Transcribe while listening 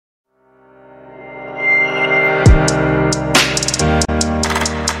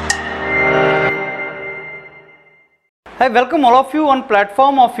I welcome all of you on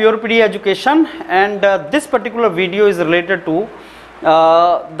platform of YourPedia education, and this particular video is related to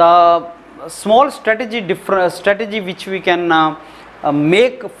the small strategy which we can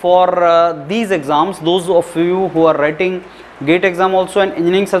make for these exams. Those of you who are writing GATE exam also and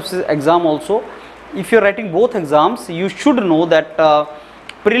engineering services exam also, if you are writing both exams, you should know that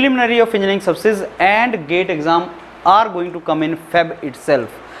preliminary of engineering services and GATE exam are going to come in Feb itself.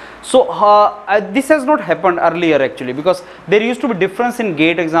 So this has not happened earlier actually, because there used to be difference in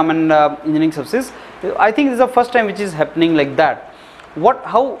GATE exam and engineering services. I think this is the first time which is happening like that.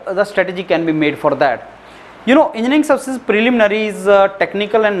 How the strategy can be made for that? You know, engineering services preliminary is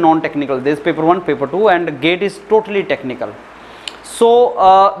technical and non-technical. There is paper 1, paper 2, and GATE is totally technical. So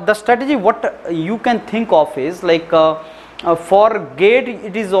the strategy what you can think of is like for GATE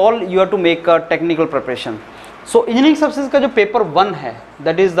it is all you have to make a technical preparation. So engineering services का जो paper 1 है,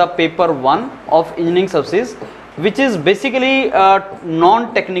 that is the paper 1 of engineering services, which is basically a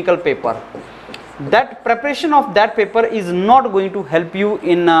non-technical paper. That preparation of that paper is not going to help you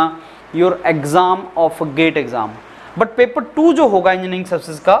in your exam of a GATE exam. But paper 2 जो होगा engineering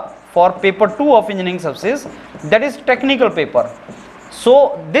services का, for paper 2 of engineering services, that is technical paper.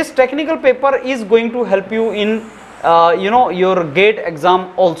 So this technical paper is going to help you in your GATE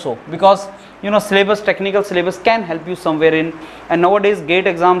exam also, because technical syllabus can help you somewhere in, and nowadays GATE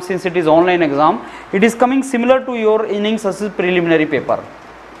exam, since it is online exam, it is coming similar to your engineering services preliminary paper.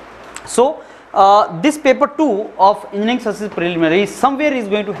 So this paper 2 of engineering services preliminary somewhere is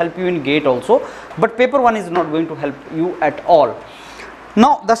going to help you in GATE also, but paper 1 is not going to help you at all.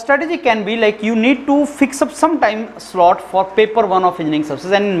 Now the strategy can be like you need to fix up some time slot for paper 1 of engineering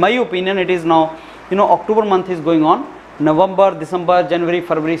services, and in my opinion it is now, October month is going on, November, December, January,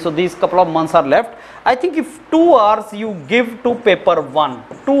 February, so these couple of months are left. I think if 2 hours you give to paper 1,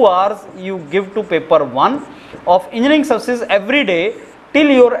 2 hours you give to paper 1 of engineering services every day till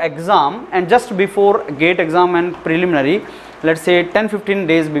your exam, and just before GATE exam and preliminary, let's say 10-15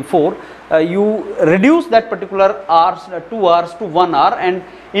 days before, you reduce that particular hours, 2 hours to 1 hour, and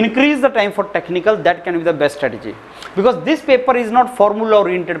increase the time for technical. That can be the best strategy, because this paper is not formula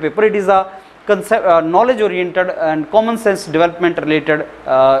oriented paper, it is a concept, knowledge oriented and common sense development related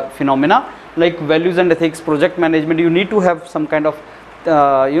phenomena like values and ethics, project management. You need to have some kind of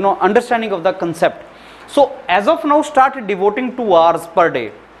understanding of the concept. So as of now, start devoting 2 hours per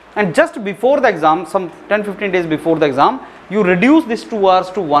day, and just before the exam, some 10-15 days before the exam, you reduce this 2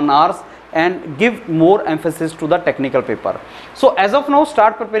 hours to 1 hour and give more emphasis to the technical paper. So as of now,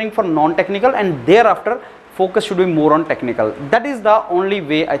 start preparing for non-technical, and thereafter focus should be more on technical. That is the only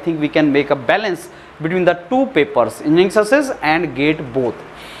way I think we can make a balance between the two papers, engineering services and GATE both.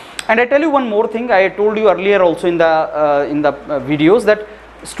 And I tell you one more thing, I told you earlier also in the videos, that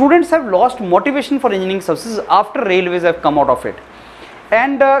students have lost motivation for engineering services after railways have come out of it,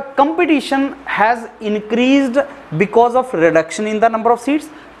 and competition has increased because of reduction in the number of seats.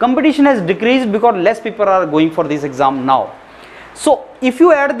 Competition has decreased because less people are going for this exam now. So if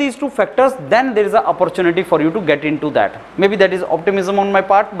you add these two factors, then there is an opportunity for you to get into that. Maybe that is optimism on my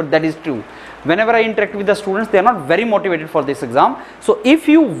part, but that is true. Whenever I interact with the students, they are not very motivated for this exam. So if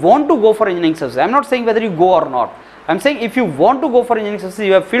you want to go for engineering services, I am not saying whether you go or not, I am saying if you want to go for engineering services,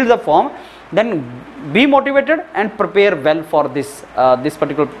 you have filled the form, then be motivated and prepare well for this this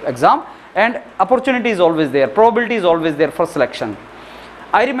particular exam, and opportunity is always there, probability is always there for selection.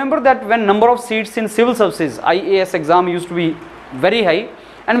 I remember that when number of seats in civil services IIS exam used to be very high,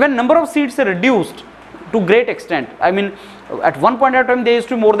 and when number of seats are reduced to great extent, I mean at one point of time they used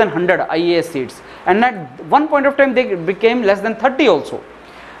to be more than 100 IAS seats, and at one point of time they became less than 30 also.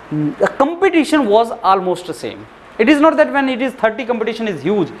 The competition was almost the same. It is not that when it is 30 competition is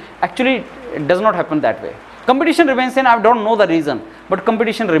huge, actually it does not happen that way. Competition remains same. I don't know the reason, but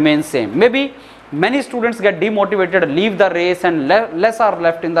competition remains same. Maybe many students get demotivated, leave the race, and less are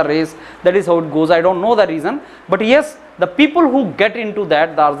left in the race. That is how it goes. I don't know the reason, but yes, the people who get into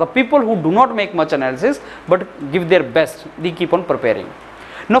that are the people who do not make much analysis but give their best. They keep on preparing.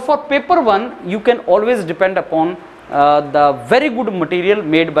 Now for paper 1, you can always depend upon the very good material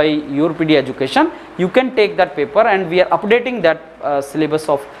made by YourPedia education. You can take that paper, and we are updating that syllabus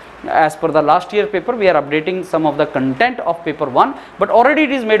of, as per the last year paper, we are updating some of the content of paper 1, but already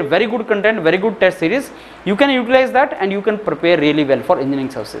it is made very good content, very good test series. You can utilize that and you can prepare really well for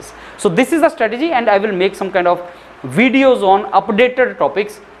engineering services. So this is the strategy, and I will make some kind of videos on updated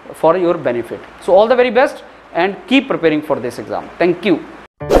topics for your benefit. So all the very best, and keep preparing for this exam. Thank you.